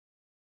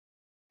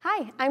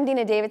Hi, I'm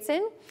Dena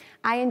Davidson.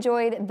 I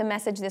enjoyed the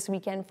message this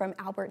weekend from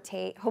Albert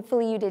Tate.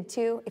 Hopefully you did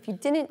too. If you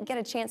didn't get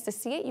a chance to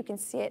see it, you can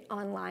see it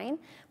online.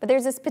 But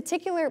there's this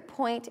particular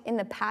point in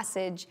the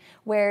passage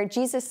where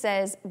Jesus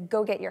says,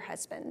 go get your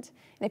husband.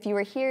 And if you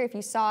were here, if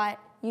you saw it,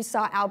 you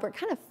saw Albert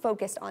kind of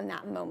focused on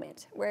that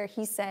moment where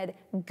he said,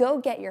 go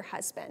get your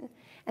husband.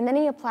 And then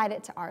he applied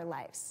it to our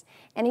lives.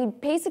 And he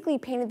basically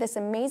painted this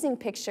amazing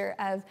picture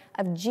of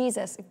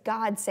Jesus,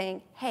 God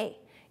saying, hey,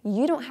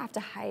 you don't have to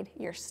hide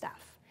your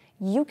stuff.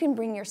 You can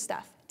bring your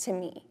stuff to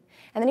me.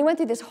 And then he went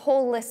through this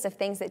whole list of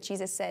things that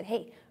Jesus said,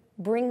 hey,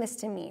 bring this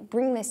to me,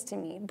 bring this to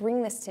me,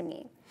 bring this to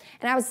me.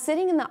 And I was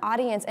sitting in the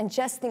audience and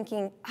just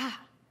thinking,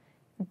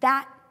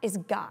 that is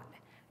God.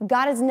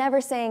 God is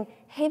never saying,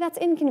 hey, that's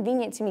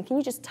inconvenient to me. Can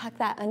you just tuck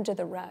that under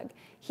the rug?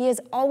 He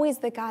is always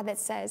the God that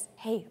says,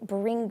 hey,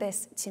 bring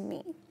this to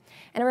me.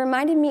 And it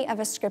reminded me of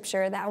a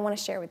scripture that I want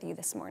to share with you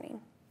this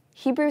morning.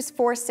 Hebrews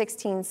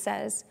 4:16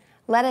 says,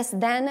 let us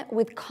then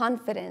with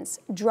confidence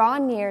draw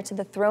near to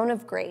the throne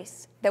of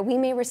grace that we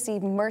may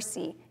receive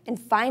mercy and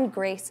find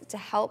grace to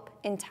help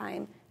in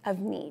time of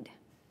need.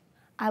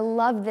 I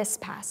love this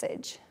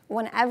passage.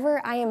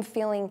 Whenever I am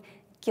feeling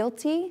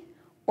guilty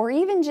or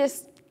even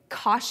just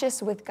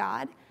cautious with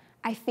God,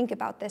 I think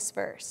about this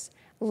verse.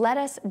 Let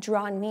us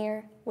draw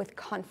near with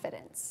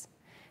confidence.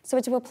 So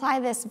to apply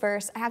this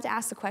verse, I have to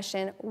ask the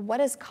question, what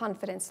does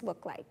confidence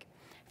look like?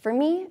 For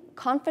me,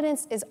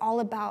 confidence is all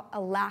about a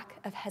lack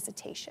of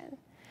hesitation.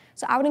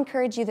 So I would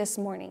encourage you this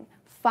morning,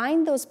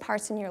 find those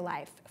parts in your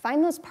life,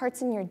 find those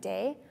parts in your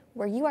day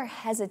where you are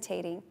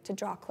hesitating to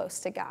draw close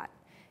to God.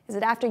 Is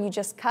it after you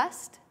just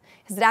cussed?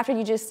 Is it after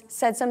you just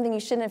said something you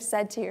shouldn't have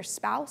said to your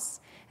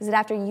spouse? Is it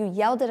after you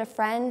yelled at a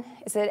friend?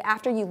 Is it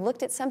after you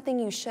looked at something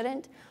you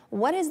shouldn't?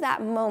 What is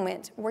that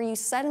moment where you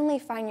suddenly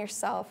find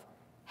yourself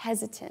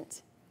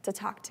hesitant to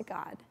talk to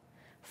God?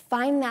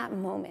 Find that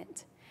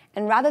moment.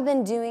 And rather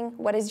than doing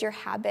what is your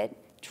habit,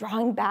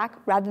 drawing back,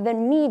 rather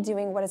than me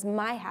doing what is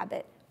my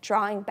habit,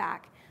 drawing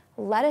back,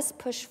 let us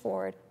push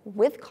forward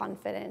with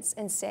confidence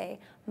and say,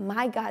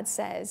 my God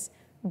says,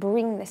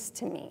 bring this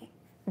to me.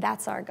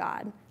 That's our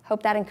God.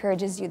 Hope that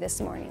encourages you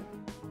this morning.